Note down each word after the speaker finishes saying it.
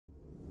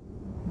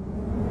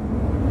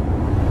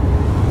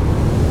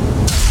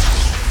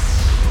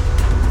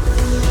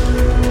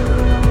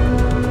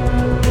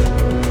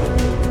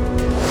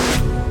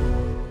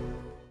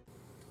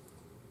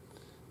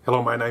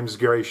Hello, my name is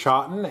Gary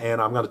Schotten,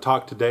 and I'm going to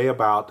talk today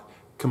about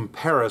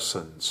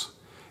comparisons.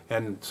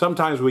 And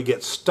sometimes we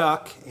get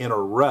stuck in a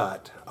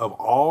rut of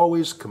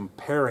always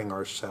comparing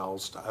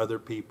ourselves to other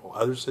people,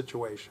 other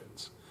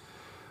situations.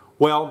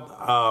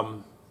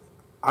 Well,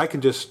 I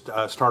can just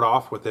start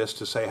off with this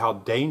to say how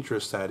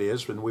dangerous that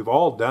is, and we've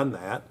all done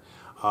that.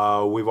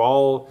 We've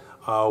all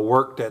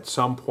worked at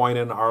some point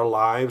in our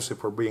lives,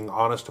 if we're being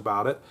honest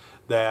about it,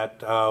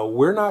 that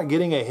we're not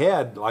getting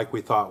ahead like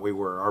we thought we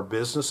were. Our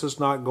business is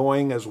not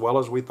going as well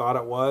as we thought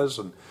it was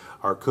and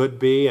or could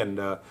be,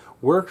 and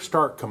we're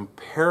start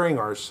comparing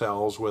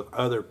ourselves with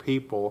other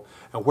people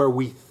and where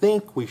we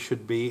think we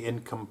should be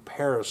in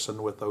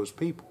comparison with those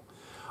people.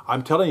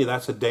 I'm telling you,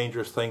 that's a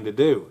dangerous thing to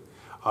do.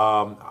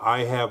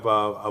 I have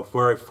a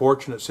very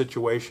fortunate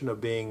situation of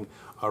being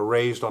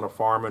raised on a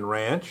farm and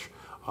ranch.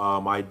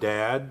 My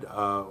dad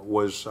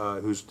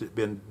who's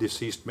been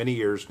deceased many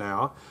years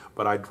now,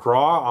 but I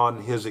draw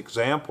on his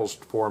examples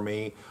for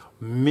me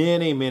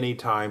many, many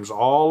times.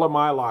 All of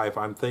my life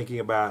I'm thinking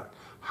about,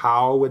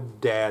 how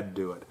would Dad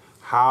do it?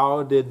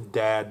 How did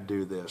Dad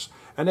do this?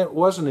 And it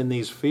wasn't in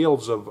these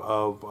fields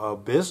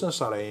of business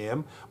that I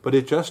am, but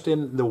it's just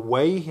in the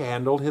way he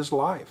handled his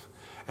life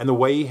and the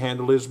way he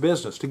handled his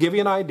business. To give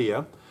you an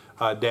idea,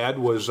 Dad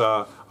was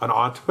an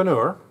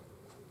entrepreneur.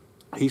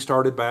 He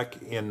started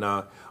back in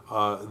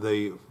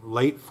the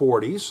late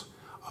 40s,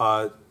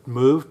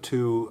 moved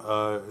to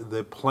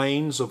the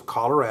plains of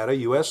Colorado,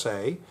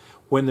 USA,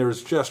 when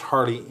there's just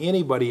hardly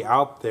anybody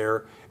out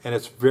there, and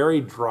it's very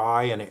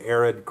dry and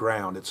arid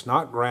ground. It's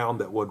not ground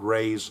that would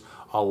raise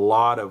a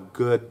lot of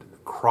good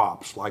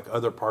crops like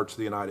other parts of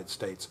the United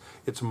States.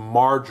 It's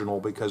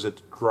marginal because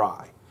it's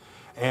dry.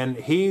 And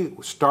he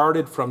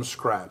started from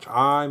scratch.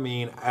 I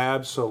mean,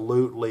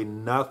 absolutely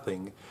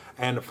nothing,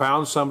 and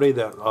found somebody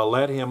that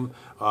let him,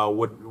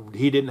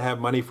 he didn't have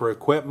money for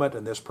equipment,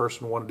 and this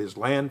person wanted his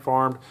land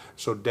farmed.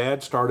 So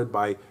Dad started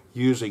by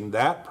using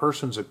that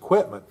person's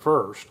equipment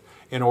first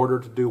in order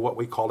to do what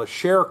we call a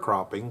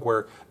sharecropping,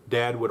 where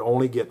Dad would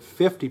only get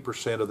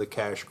 50% of the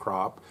cash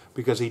crop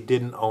because he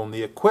didn't own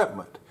the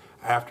equipment.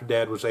 After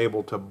Dad was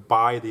able to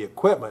buy the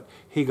equipment,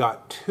 he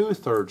got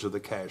 2/3 of the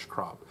cash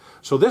crop.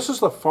 So this is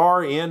the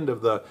far end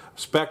of the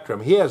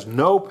spectrum. He has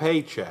no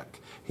paycheck.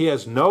 He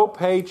has no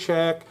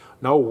paycheck,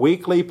 no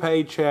weekly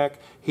paycheck.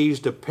 He's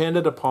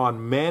dependent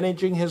upon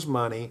managing his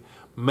money,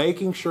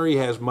 making sure he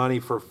has money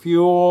for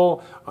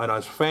fuel and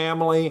his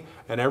family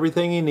and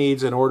everything he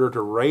needs in order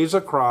to raise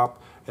a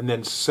crop and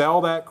then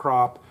sell that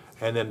crop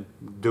and then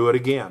do it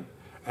again.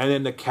 And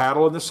then the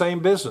cattle in the same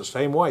business,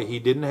 same way. He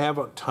didn't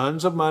have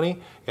tons of money.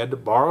 He had to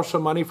borrow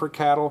some money for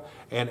cattle,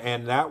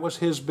 and that was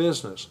his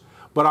business.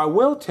 But I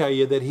will tell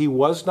you that he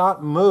was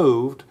not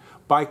moved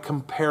by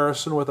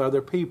comparison with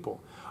other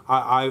people.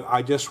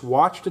 I just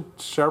watched it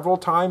several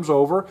times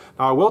over.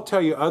 Now, I will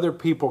tell you, other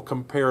people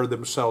compare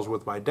themselves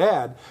with my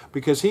dad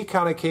because he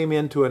kind of came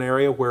into an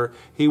area where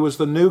he was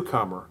the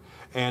newcomer.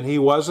 And he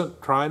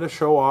wasn't trying to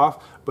show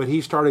off, but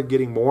he started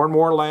getting more and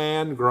more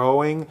land,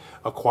 growing,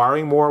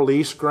 acquiring more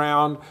leased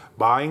ground,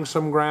 buying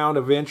some ground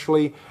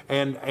eventually.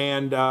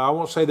 And I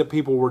won't say that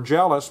people were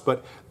jealous,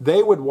 but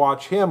they would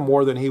watch him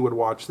more than he would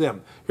watch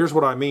them. Here's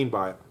what I mean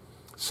by it.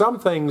 Some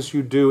things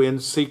you do in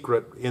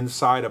secret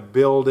inside a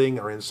building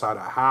or inside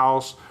a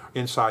house,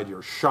 inside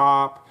your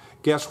shop.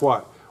 Guess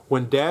what?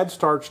 When Dad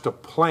starts to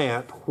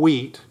plant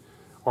wheat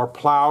or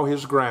plow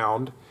his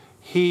ground,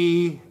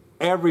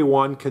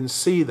 everyone can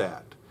see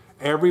that.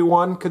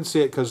 Everyone can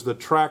see it because the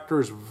tractor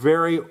is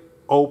very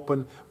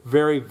open,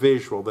 very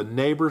visual. The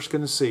neighbors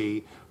can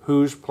see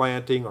who's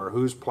planting or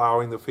who's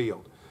plowing the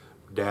field.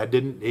 Dad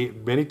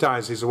didn't, many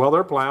times he said, well,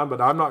 they're plowing,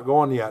 but I'm not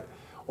going yet.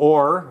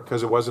 Or,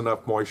 because it wasn't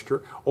enough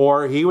moisture,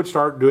 or he would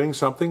start doing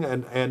something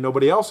and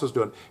nobody else is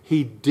doing it.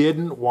 He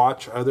didn't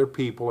watch other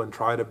people and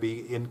try to be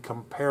in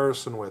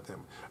comparison with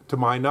him, to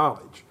my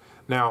knowledge.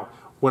 Now,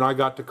 when I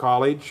got to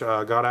college,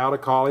 got out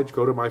of college,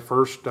 go to my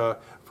first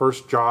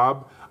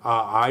job,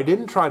 I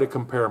didn't try to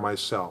compare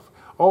myself.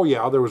 Oh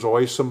yeah, there was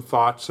always some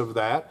thoughts of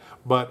that,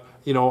 but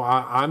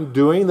I'm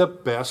doing the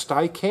best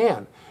I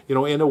can.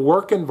 In a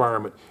work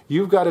environment,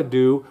 you've got to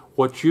do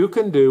what you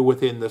can do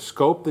within the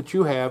scope that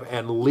you have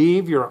and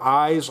leave your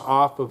eyes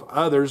off of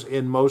others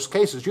in most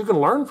cases. You can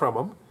learn from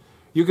them.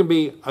 You can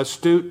be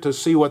astute to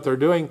see what they're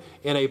doing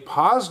in a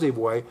positive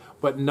way,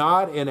 but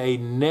not in a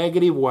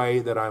negative way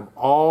that I'm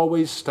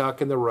always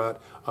stuck in the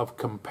rut of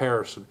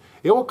comparison.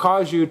 It will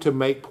cause you to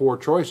make poor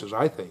choices,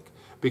 I think,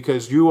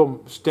 because you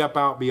will step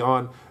out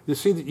beyond. You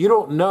see, you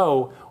don't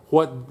know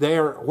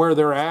where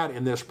they're at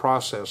in this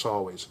process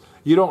always.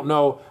 You don't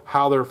know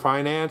how they're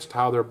financed,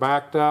 how they're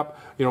backed up.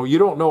 You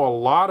don't know a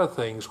lot of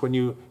things when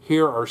you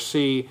hear or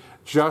see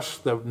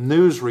just the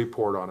news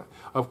report on it.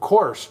 Of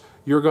course,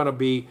 you're going to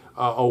be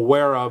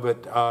aware of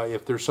it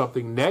if there's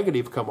something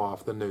negative come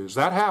off the news.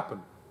 That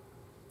happened.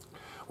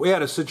 We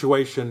had a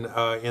situation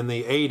in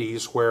the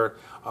 80s where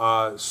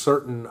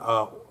certain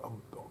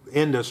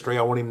industry,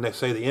 I won't even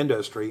say the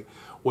industry,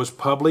 was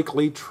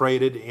publicly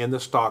traded in the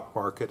stock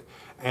market,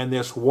 and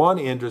this one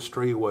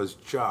industry was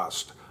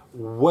just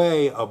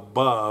way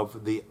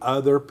above the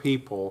other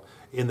people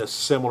in the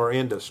similar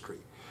industry.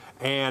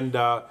 And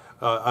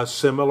a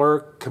similar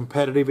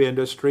competitive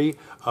industry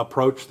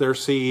approached their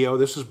CEO.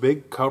 This is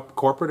big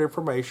corporate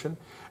information.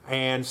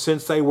 And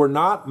since they were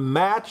not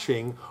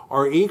matching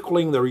or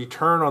equaling the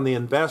return on the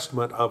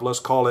investment of, let's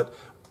call it,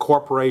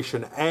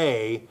 Corporation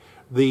A,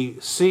 the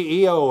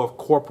CEO of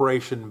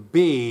Corporation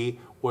B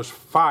was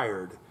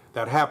fired.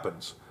 That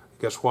happens.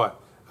 Guess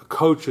what?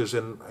 Coaches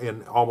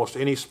in almost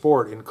any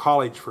sport, in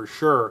college for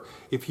sure,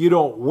 if you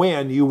don't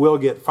win, you will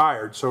get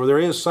fired. So there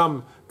is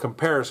some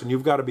comparison.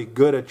 You've got to be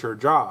good at your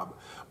job.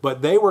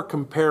 But they were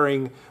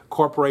comparing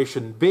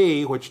Corporation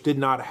B, which did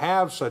not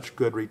have such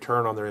good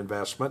return on their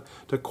investment,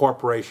 to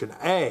Corporation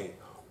A.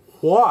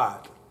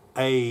 What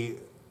a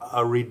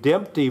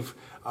redemptive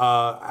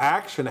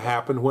action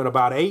happened when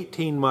about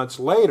 18 months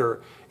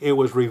later it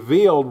was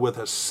revealed with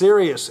a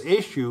serious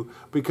issue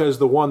because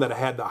the one that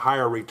had the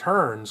higher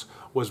returns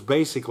was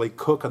basically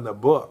cooking the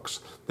books.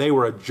 They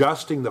were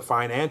adjusting the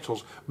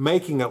financials,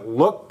 making it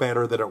look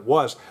better than it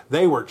was.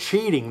 They were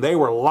cheating, they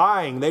were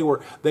lying, they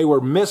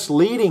were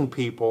misleading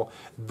people.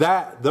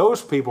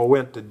 Those people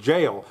went to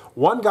jail.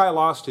 One guy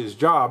lost his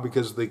job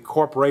because the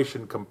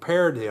corporation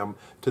compared him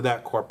to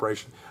that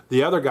corporation.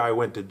 The other guy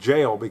went to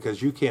jail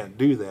because you can't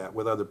do that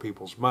with other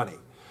people's money.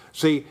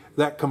 See,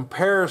 that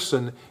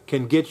comparison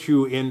can get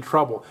you in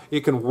trouble. It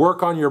can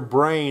work on your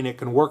brain. It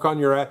can work on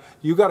your...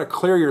 You got to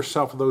clear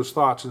yourself of those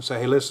thoughts and say,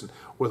 hey, listen,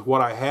 with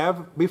what I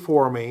have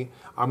before me,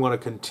 I'm going to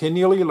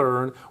continually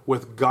learn.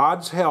 With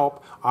God's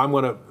help, I'm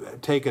going to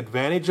take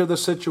advantage of the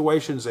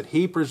situations that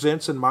He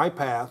presents in my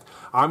path.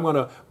 I'm going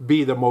to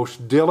be the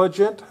most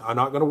diligent. I'm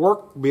not going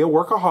to be a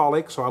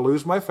workaholic, so I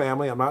lose my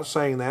family. I'm not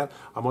saying that.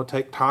 I'm going to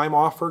take time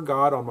off for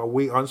God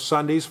on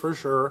Sundays for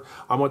sure.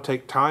 I'm going to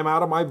take time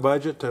out of my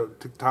budget to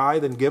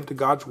tithe and give to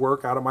God's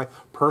work out of my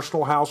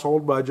personal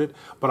household budget.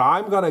 But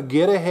I'm going to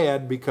get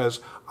ahead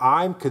because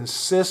I'm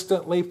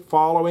consistently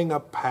following a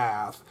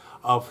path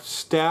of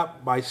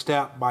step by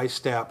step by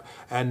step,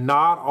 and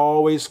not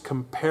always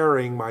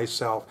comparing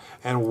myself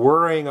and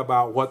worrying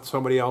about what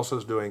somebody else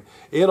is doing.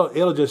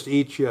 It'll just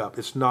eat you up.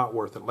 It's not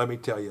worth it. Let me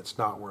tell you, it's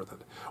not worth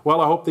it.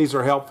 Well, I hope these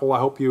are helpful. I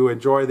hope you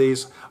enjoy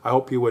these. I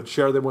hope you would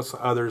share them with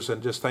others,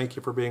 and just thank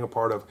you for being a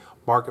part of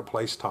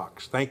Marketplace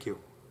Talks. Thank you.